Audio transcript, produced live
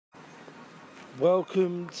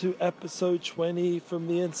Welcome to episode 20 from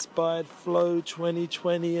the Inspired Flow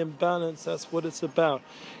 2020 in balance. That's what it's about.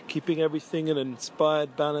 Keeping everything in an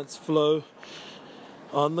inspired, balanced flow.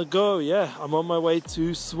 On the go, I'm on my way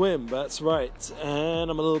to swim, that's right. And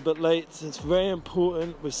I'm a little bit late. It's very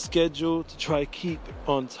important with schedule to try keep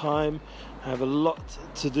on time. I have a lot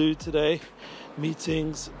to do today.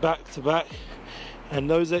 Meetings back to back. And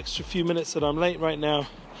those extra few minutes that I'm late right now,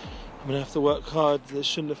 I'm going to have to work hard. That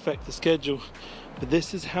shouldn't affect the schedule. But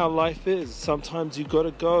this is how life is. Sometimes you got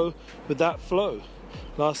to go with that flow.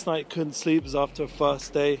 Last night couldn't sleep. It was after a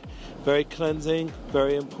fast day. Very cleansing,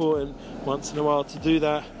 very important once in a while to do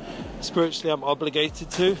that. Spiritually, I'm obligated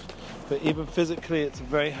to. But even physically, it's a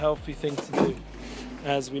very healthy thing to do.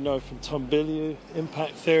 As we know from Tom Bilyeu,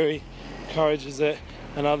 Impact Theory encourages it,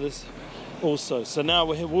 and others also. So now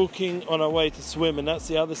we're here walking on our way to swim, and that's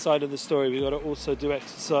the other side of the story. We've got to also do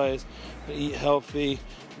exercise, eat healthy,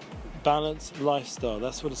 balanced lifestyle.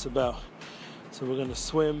 That's what it's about. So we're going to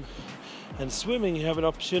swim, and swimming, you have an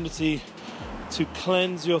opportunity to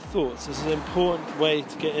cleanse your thoughts. This is an important way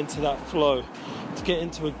to get into that flow, to get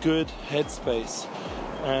into a good headspace.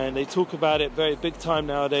 And they talk about it very big time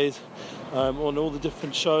nowadays on all the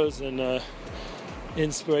different shows and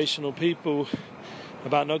inspirational people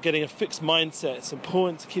about not getting a fixed mindset. It's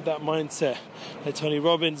important to keep that mindset. Like Tony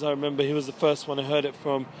Robbins, I remember he was the first one I heard it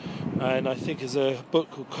from, and I think there's a book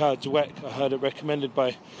called Kao Dweck. I heard it recommended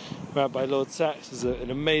by Lord Sachs. It's an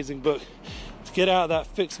amazing book to get out of that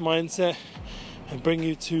fixed mindset and bring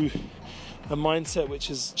you to a mindset which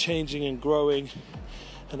is changing and growing,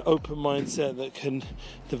 an open mindset that can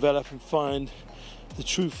develop and find the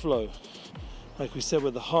true flow. Like we said,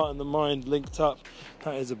 with the heart and the mind linked up,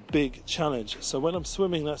 that is a big challenge. So when I'm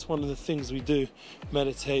swimming, that's one of the things we do.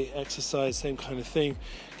 Meditate, exercise, same kind of thing.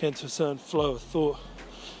 Get into a certain flow of thought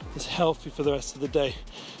that's healthy for the rest of the day.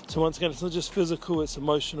 So once again, it's not just physical, it's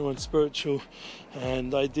emotional and spiritual.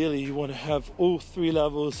 And ideally, you want to have all three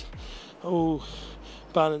levels all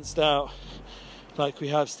balanced out. Like we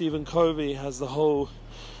have Stephen Covey has the whole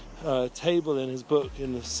table in his book,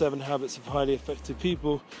 in the 7 Habits of Highly Effective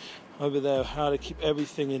People, over there, how to keep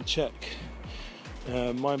everything in check.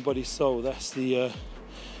 Mind, body, soul, that's the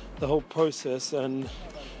whole process. And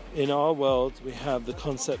in our world, we have the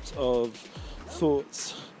concept of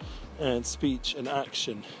thoughts and speech and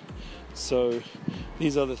action. So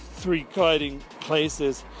these are the 3 guiding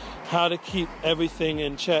places, how to keep everything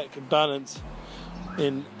in check and balance.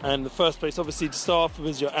 And the first place, obviously, to start off with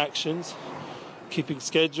is your actions, keeping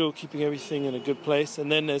schedule, keeping everything in a good place.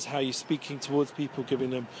 And then there's how you're speaking towards people, giving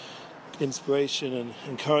them inspiration and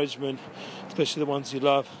encouragement, especially the ones you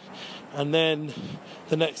love. And then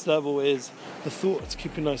the next level is the thoughts,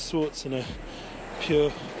 keeping those thoughts in a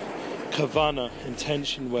pure kavana,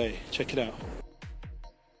 intention way. Check it out.